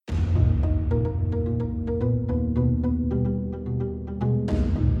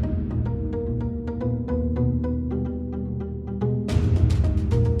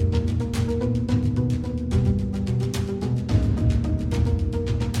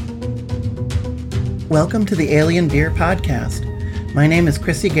Welcome to the Alien Beer Podcast. My name is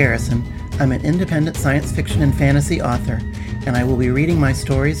Chrissy Garrison. I'm an independent science fiction and fantasy author, and I will be reading my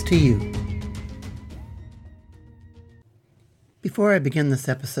stories to you. Before I begin this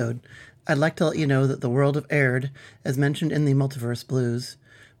episode, I'd like to let you know that the world of Aird, as mentioned in the Multiverse Blues,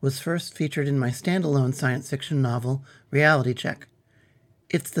 was first featured in my standalone science fiction novel, Reality Check.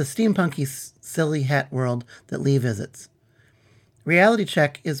 It's the steampunky, silly hat world that Lee visits. Reality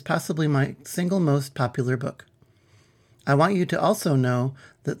Check is possibly my single most popular book. I want you to also know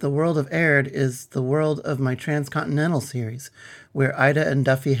that the world of Aird is the world of my Transcontinental series, where Ida and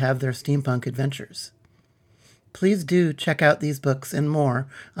Duffy have their steampunk adventures. Please do check out these books and more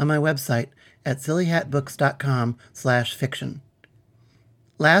on my website at sillyhatbooks.com/fiction.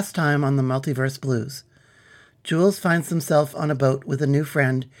 Last time on the Multiverse Blues, Jules finds himself on a boat with a new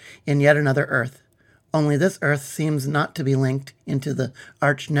friend in yet another Earth. Only this Earth seems not to be linked into the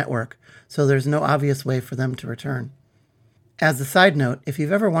Arch network, so there's no obvious way for them to return. As a side note, if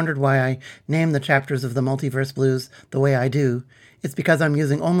you've ever wondered why I name the chapters of the Multiverse Blues the way I do, it's because I'm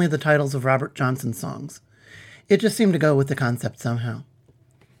using only the titles of Robert Johnson songs. It just seemed to go with the concept somehow.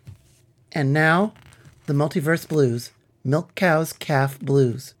 And now, the Multiverse Blues, Milk Cow's Calf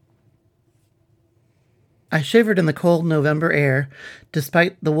Blues. I shivered in the cold November air,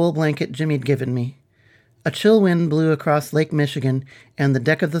 despite the wool blanket Jimmy'd given me. A chill wind blew across Lake Michigan and the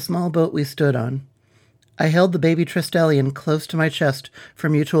deck of the small boat we stood on. I held the baby Tristellian close to my chest for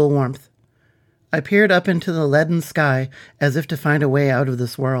mutual warmth. I peered up into the leaden sky as if to find a way out of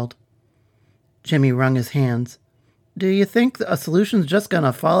this world. Jimmy wrung his hands. "Do you think a solution's just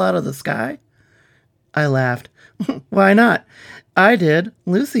gonna fall out of the sky?" I laughed. "Why not? I did.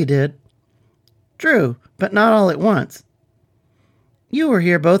 Lucy did." "True, but not all at once." "You were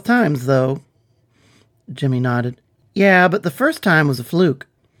here both times, though." Jimmy nodded. "Yeah, but the first time was a fluke."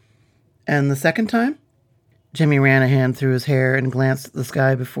 "And the second time?" Jimmy ran a hand through his hair and glanced at the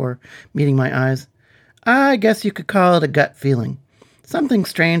sky before meeting my eyes. "I guess you could call it a gut feeling. Something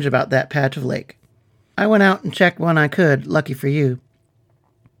strange about that patch of lake. I went out and checked when I could, lucky for you."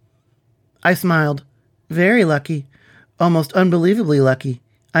 I smiled. "Very lucky. Almost unbelievably lucky.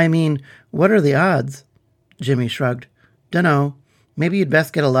 I mean, what are the odds?" Jimmy shrugged. "Dunno. Maybe you'd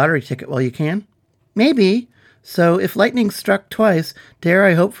best get a lottery ticket while you can." "Maybe. So if lightning struck twice, dare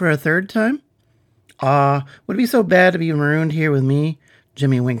I hope for a third time?" "Aw, would it be so bad to be marooned here with me?"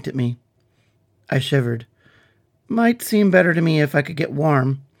 Jimmy winked at me. I shivered. "Might seem better to me if I could get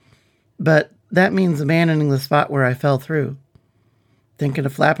warm. But that means abandoning the spot where I fell through." "Thinking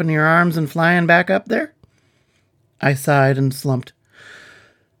of flapping your arms and flying back up there?" I sighed and slumped.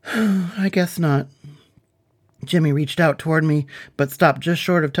 "I guess not." Jimmy reached out toward me, but stopped just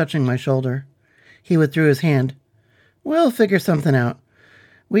short of touching my shoulder. He withdrew his hand. "We'll figure something out.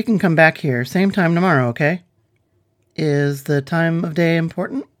 We can come back here, same time tomorrow, okay?" "Is the time of day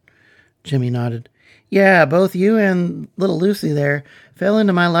important?" Jimmy nodded. "Yeah, both you and little Lucy there fell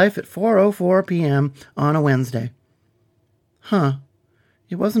into my life at 4:04 p.m. on a Wednesday." "Huh.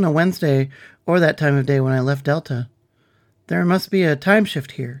 It wasn't a Wednesday or that time of day when I left Delta. There must be a time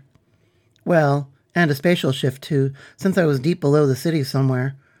shift here. Well, and a spatial shift, too, since I was deep below the city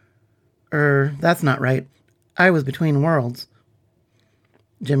somewhere. That's not right. I was between worlds."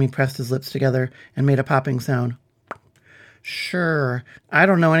 Jimmy pressed his lips together and made a popping sound. "Sure, I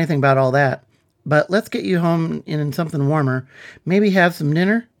don't know anything about all that. But let's get you home in something warmer. Maybe have some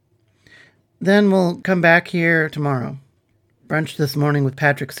dinner? Then we'll come back here tomorrow. Brunch this morning with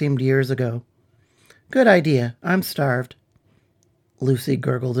Patrick seemed years ago." "Good idea. I'm starved." Lucy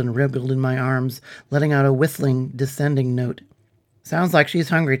gurgled and wriggled in my arms, letting out a whistling, descending note. "Sounds like she's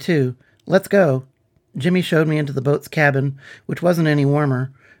hungry, too. Let's go." Jimmy showed me into the boat's cabin, which wasn't any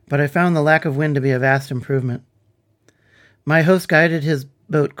warmer, but I found the lack of wind to be a vast improvement. My host guided his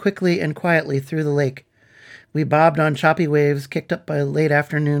boat quickly and quietly through the lake. We bobbed on choppy waves kicked up by late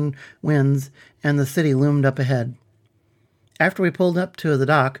afternoon winds, and the city loomed up ahead. After we pulled up to the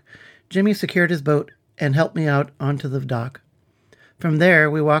dock, Jimmy secured his boat and helped me out onto the dock. From there,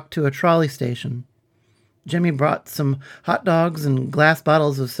 we walked to a trolley station. Jimmy brought some hot dogs and glass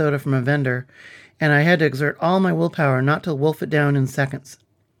bottles of soda from a vendor, and I had to exert all my willpower not to wolf it down in seconds.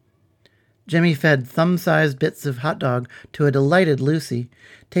 Jimmy fed thumb-sized bits of hot dog to a delighted Lucy,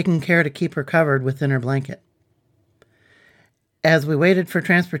 taking care to keep her covered within her blanket. As we waited for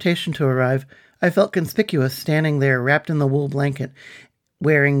transportation to arrive, I felt conspicuous standing there wrapped in the wool blanket,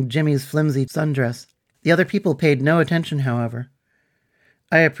 wearing Jimmy's flimsy sundress. The other people paid no attention, however.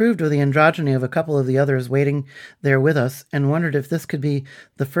 I approved of the androgyny of a couple of the others waiting there with us and wondered if this could be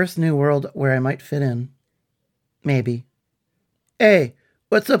the first new world where I might fit in. Maybe. "Hey,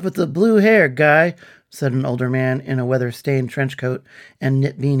 what's up with the blue hair, guy? said an older man in a weather-stained trench coat and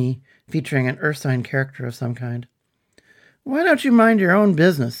knit beanie, featuring an ursine character of some kind. Why don't you mind your own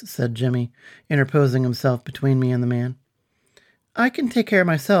business, said Jimmy, interposing himself between me and the man. I can take care of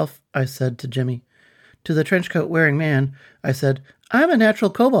myself, I said to Jimmy. To the trench coat-wearing man, I said, I'm a natural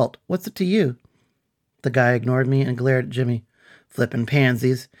cobalt. What's it to you? The guy ignored me and glared at Jimmy. Flippin'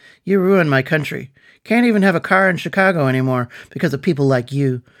 pansies. You ruined my country. Can't even have a car in Chicago anymore because of people like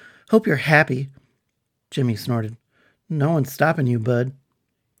you. Hope you're happy. Jimmy snorted. No one's stopping you, bud.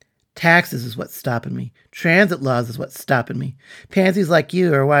 Taxes is what's stopping me. Transit laws is what's stopping me. Pansies like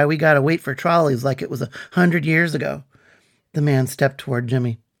you are why we gotta wait for trolleys like it was 100 years ago. The man stepped toward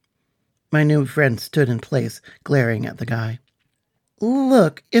Jimmy. My new friend stood in place, glaring at the guy.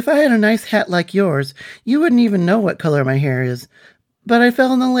 Look, if I had a nice hat like yours, you wouldn't even know what color my hair is. But I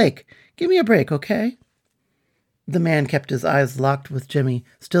fell in the lake. Give me a break, okay? The man kept his eyes locked with Jimmy,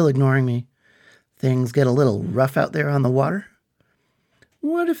 still ignoring me. Things get a little rough out there on the water?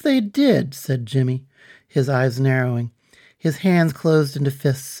 What if they did, said Jimmy, his eyes narrowing. His hands closed into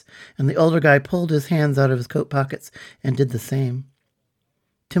fists, and the older guy pulled his hands out of his coat pockets and did the same.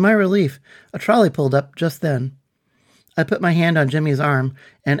 To my relief, a trolley pulled up just then. I put my hand on Jimmy's arm,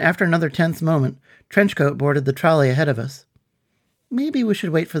 and after another tense moment, Trenchcoat boarded the trolley ahead of us. Maybe we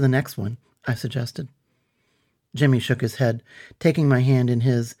should wait for the next one, I suggested. Jimmy shook his head, taking my hand in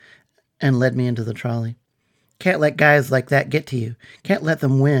his, and led me into the trolley. Can't let guys like that get to you. Can't let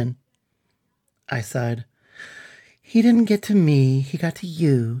them win. I sighed. He didn't get to me, he got to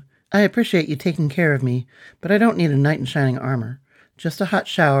you. I appreciate you taking care of me, but I don't need a knight in shining armor. Just a hot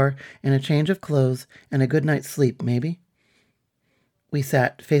shower and a change of clothes and a good night's sleep, maybe. We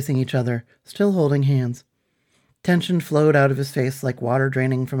sat, facing each other, still holding hands. Tension flowed out of his face like water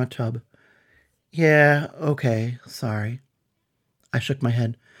draining from a tub. Yeah, okay, sorry. I shook my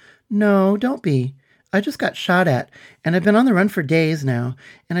head. No, don't be. I just got shot at, and I've been on the run for days now,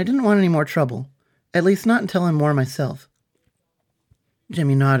 and I didn't want any more trouble. At least not until I'm more myself.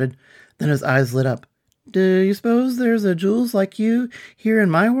 Jimmy nodded, then his eyes lit up. Do you suppose there's a Jules like you here in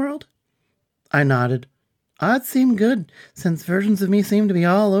my world? I nodded. Odds seem good, since versions of me seem to be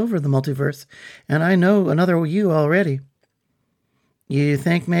all over the multiverse, and I know another you already. You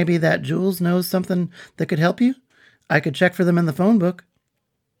think maybe that Jules knows something that could help you? I could check for them in the phone book.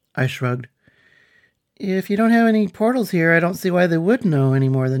 I shrugged. If you don't have any portals here, I don't see why they would know any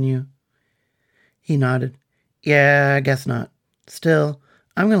more than you. He nodded. Yeah, I guess not. Still,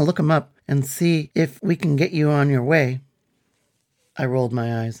 I'm going to look 'em up and see if we can get you on your way. I rolled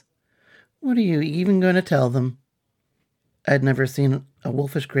my eyes. What are you even going to tell them? I'd never seen a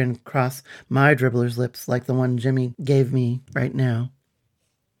wolfish grin cross my dribbler's lips like the one Jimmy gave me right now.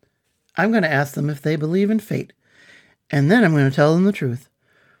 I'm going to ask them if they believe in fate, and then I'm going to tell them the truth.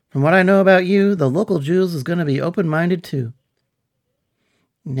 From what I know about you, the local Jules is going to be open-minded too.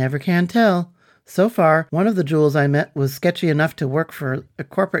 Never can tell. So far, one of the Jules I met was sketchy enough to work for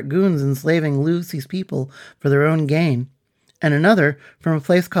corporate goons enslaving Lucy's people for their own gain, and another, from a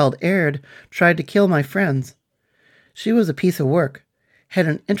place called Aird, tried to kill my friends. She was a piece of work. Had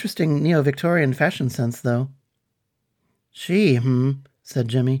an interesting neo-Victorian fashion sense, though. She, said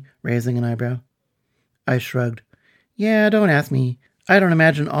Jimmy, raising an eyebrow. I shrugged. Yeah, don't ask me. I don't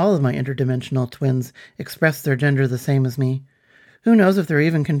imagine all of my interdimensional twins express their gender the same as me. Who knows if they're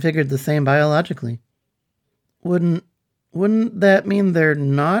even configured the same biologically? Wouldn't that mean they're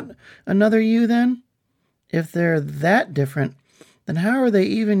not another you, then? If they're that different, then how are they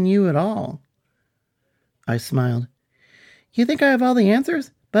even you at all? I smiled. You think I have all the answers?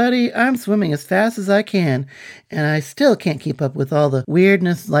 Buddy, I'm swimming as fast as I can, and I still can't keep up with all the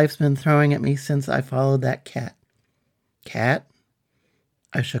weirdness life's been throwing at me since I followed that cat. Cat?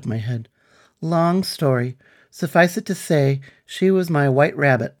 I shook my head. Long story. Suffice it to say, she was my white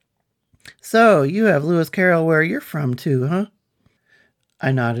rabbit. So, you have Lewis Carroll where you're from too, huh?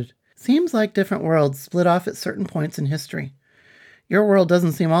 I nodded. Seems like different worlds split off at certain points in history. Your world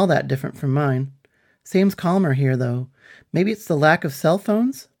doesn't seem all that different from mine. Seems calmer here, though. Maybe it's the lack of cell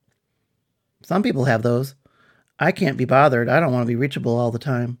phones? Some people have those. I can't be bothered. I don't want to be reachable all the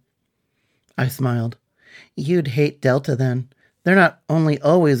time. I smiled. You'd hate Delta then. They're not only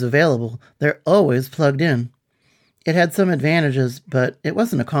always available, they're always plugged in. It had some advantages, but it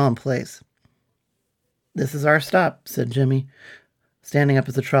wasn't a calm place. This is our stop, said Jimmy, standing up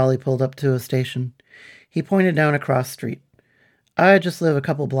as the trolley pulled up to a station. He pointed down a cross street. I just live a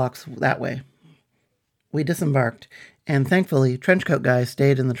couple blocks that way. We disembarked, and thankfully, Trenchcoat Guy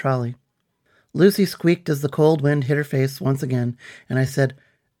stayed in the trolley. Lucy squeaked as the cold wind hit her face once again, and I said,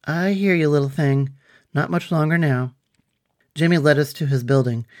 I hear you, little thing. Not much longer now. Jimmy led us to his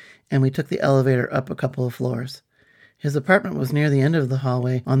building, and we took the elevator up a couple of floors. His apartment was near the end of the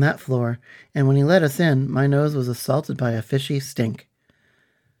hallway on that floor, and when he let us in, my nose was assaulted by a fishy stink.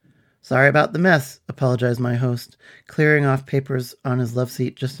 "Sorry about the mess," apologized my host, clearing off papers on his love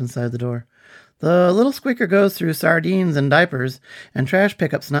seat just inside the door. "The little squeaker goes through sardines and diapers, and trash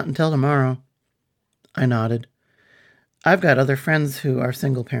pickup's not until tomorrow." I nodded. I've got other friends who are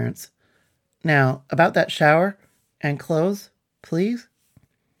single parents. Now, about that shower and clothes, please?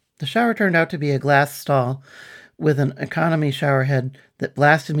 The shower turned out to be a glass stall with an economy shower head that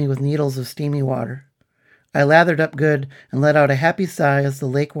blasted me with needles of steamy water. I lathered up good and let out a happy sigh as the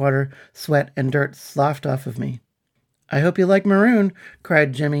lake water, sweat, and dirt sloughed off of me. "I hope you like maroon,"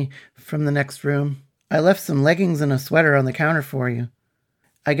 cried Jimmy from the next room. "I left some leggings and a sweater on the counter for you."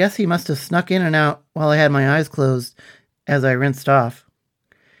 I guess he must have snuck in and out while I had my eyes closed as I rinsed off.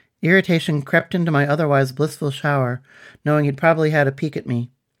 Irritation crept into my otherwise blissful shower, knowing he'd probably had a peek at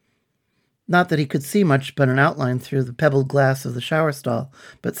me. Not that he could see much but an outline through the pebbled glass of the shower stall,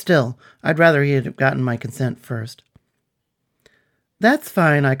 but still, I'd rather he had gotten my consent first. "That's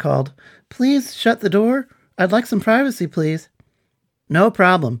fine," I called. "Please shut the door. I'd like some privacy, please." "No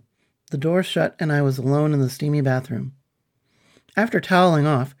problem." The door shut and I was alone in the steamy bathroom. After toweling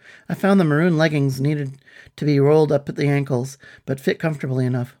off, I found the maroon leggings needed to be rolled up at the ankles, but fit comfortably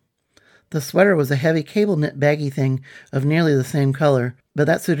enough. The sweater was a heavy cable-knit baggy thing of nearly the same color, but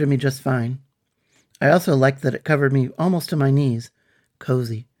that suited me just fine. I also liked that it covered me almost to my knees.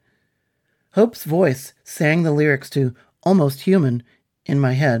 Cozy. Hope's voice sang the lyrics to "Almost Human" in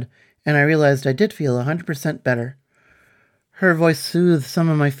my head, and I realized I did feel 100% better. Her voice soothed some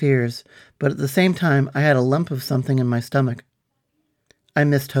of my fears, but at the same time I had a lump of something in my stomach. I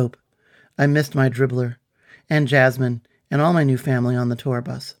missed Hope. I missed my dribbler, and Jasmine, and all my new family on the tour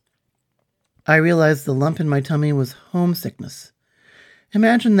bus. I realized the lump in my tummy was homesickness.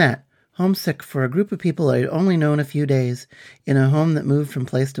 Imagine that, homesick for a group of people I'd only known a few days, in a home that moved from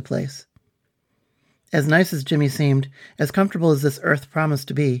place to place. As nice as Jimmy seemed, as comfortable as this earth promised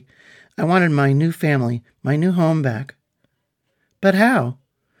to be, I wanted my new family, my new home back. But how?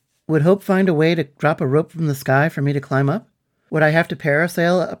 Would Hope find a way to drop a rope from the sky for me to climb up? Would I have to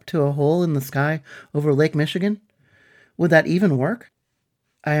parasail up to a hole in the sky over Lake Michigan? Would that even work?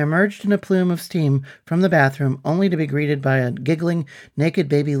 I emerged in a plume of steam from the bathroom, only to be greeted by a giggling, naked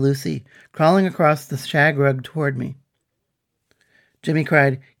baby Lucy, crawling across the shag rug toward me. Jimmy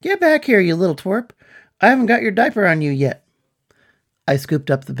cried, "Get back here, you little twerp! I haven't got your diaper on you yet." I scooped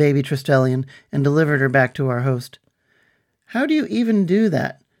up the baby Tristellian and delivered her back to our host. "How do you even do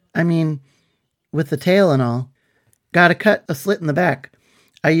that? I mean, with the tail and all. Gotta cut a slit in the back.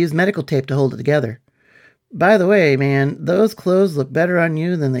 I used medical tape to hold it together. By the way, man, those clothes look better on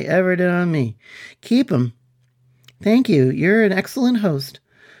you than they ever did on me. Keep 'em." "Thank you. You're an excellent host.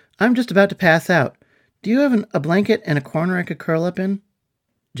 I'm just about to pass out. Do you have a blanket and a corner I could curl up in?"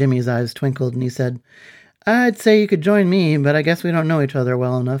 Jimmy's eyes twinkled, and he said, "I'd say you could join me, but I guess we don't know each other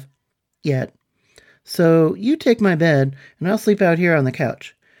well enough. Yet. So you take my bed, and I'll sleep out here on the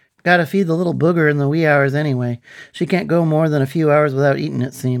couch. Gotta feed the little booger in the wee hours anyway. She can't go more than a few hours without eating,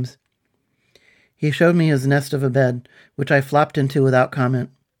 it seems." He showed me his nest of a bed, which I flopped into without comment.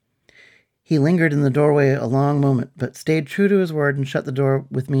 He lingered in the doorway a long moment, but stayed true to his word and shut the door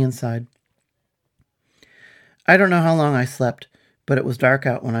with me inside. I don't know how long I slept, but it was dark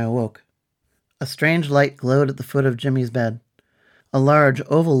out when I awoke. A strange light glowed at the foot of Jimmy's bed, a large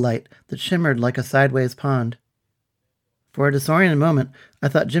oval light that shimmered like a sideways pond. For a disoriented moment, I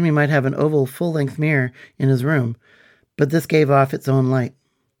thought Jimmy might have an oval full-length mirror in his room, but this gave off its own light.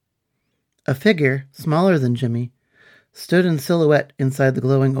 A figure, smaller than Jimmy, stood in silhouette inside the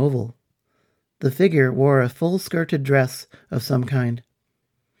glowing oval. The figure wore a full-skirted dress of some kind.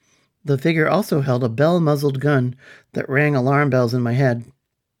 The figure also held a bell-muzzled gun that rang alarm bells in my head.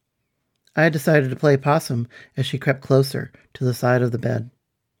 I decided to play possum as she crept closer to the side of the bed.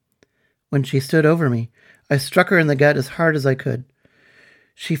 When she stood over me, I struck her in the gut as hard as I could.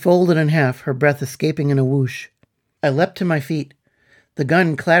 She folded in half, her breath escaping in a whoosh. I leapt to my feet. The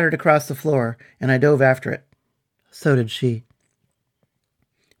gun clattered across the floor, and I dove after it. So did she.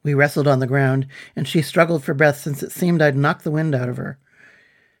 We wrestled on the ground, and she struggled for breath since it seemed I'd knocked the wind out of her.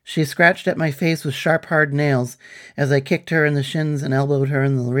 She scratched at my face with sharp, hard nails as I kicked her in the shins and elbowed her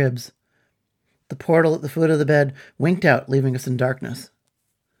in the ribs. The portal at the foot of the bed winked out, leaving us in darkness.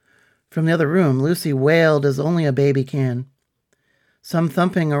 From the other room, Lucy wailed as only a baby can. Some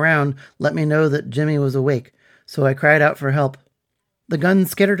thumping around let me know that Jimmy was awake, so I cried out for help. The gun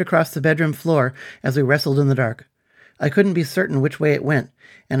skittered across the bedroom floor as we wrestled in the dark. I couldn't be certain which way it went,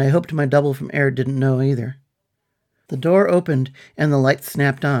 and I hoped my double from air didn't know either. The door opened and the light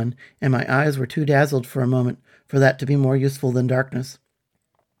snapped on, and my eyes were too dazzled for a moment for that to be more useful than darkness.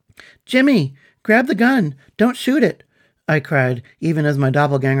 "Jimmy, grab the gun! Don't shoot it!" I cried, even as my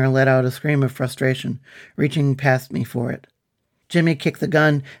doppelganger let out a scream of frustration, reaching past me for it. Jimmy kicked the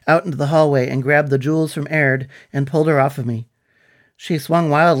gun out into the hallway and grabbed the jewels from Aird and pulled her off of me. She swung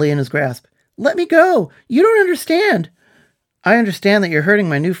wildly in his grasp. "Let me go! You don't understand!" "I understand that you're hurting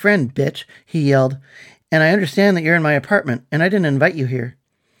my new friend, bitch," he yelled. "And I understand that you're in my apartment, and I didn't invite you here."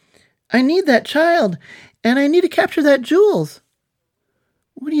 "I need that child, and I need to capture that jewels."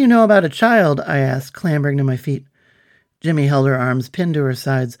 "What do you know about a child?" I asked, clambering to my feet. Jimmy held her arms pinned to her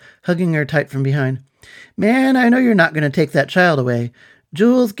sides, hugging her tight from behind. "Man, I know you're not going to take that child away.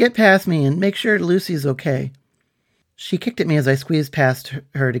 Jules, get past me and make sure Lucy's okay." She kicked at me as I squeezed past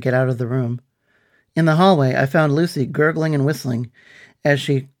her to get out of the room. In the hallway, I found Lucy gurgling and whistling as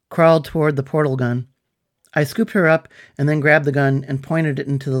she crawled toward the portal gun. I scooped her up and then grabbed the gun and pointed it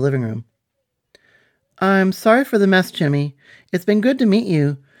into the living room. "I'm sorry for the mess, Jimmy. It's been good to meet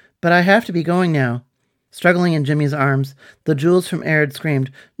you, but I have to be going now." Struggling in Jimmy's arms, the jewels from Aird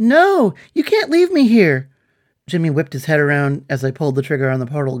screamed, "No! You can't leave me here!" Jimmy whipped his head around as I pulled the trigger on the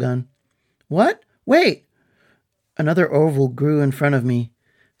portal gun. "What? Wait!" Another oval grew in front of me,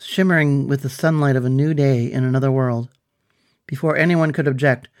 shimmering with the sunlight of a new day in another world. Before anyone could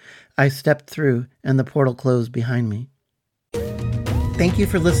object, I stepped through and the portal closed behind me. Thank you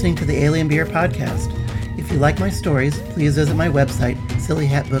for listening to the Alien Beer Podcast. If you like my stories, please visit my website,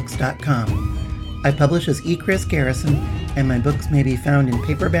 sillyhatbooks.com. I publish as E. Chris Garrison, and my books may be found in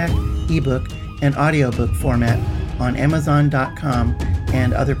paperback, ebook, and audiobook format on Amazon.com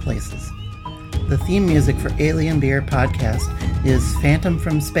and other places. The theme music for Alien Beer Podcast is Phantom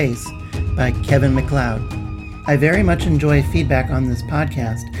from Space by Kevin MacLeod. I very much enjoy feedback on this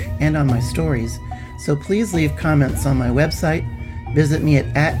podcast and on my stories, so please leave comments on my website, visit me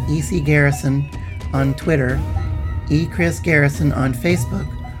at @ECGarrison on Twitter, echrisgarrison on Facebook,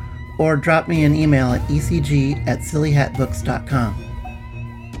 or drop me an email at ecg@sillyhatbooks.com.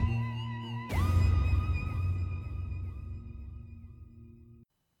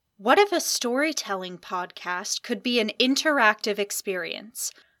 What if a storytelling podcast could be an interactive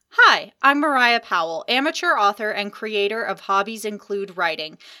experience? Hi, I'm Mariah Powell, amateur author and creator of Hobbies Include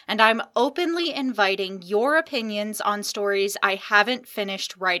Writing, and I'm openly inviting your opinions on stories I haven't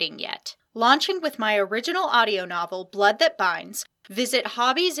finished writing yet. Launching with my original audio novel, Blood That Binds, visit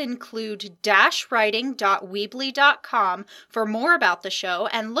hobbiesinclude-writing.weebly.com for more about the show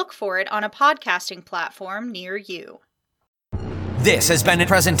and look for it on a podcasting platform near you. This has been a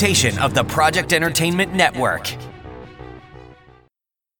presentation of the Project Entertainment Network.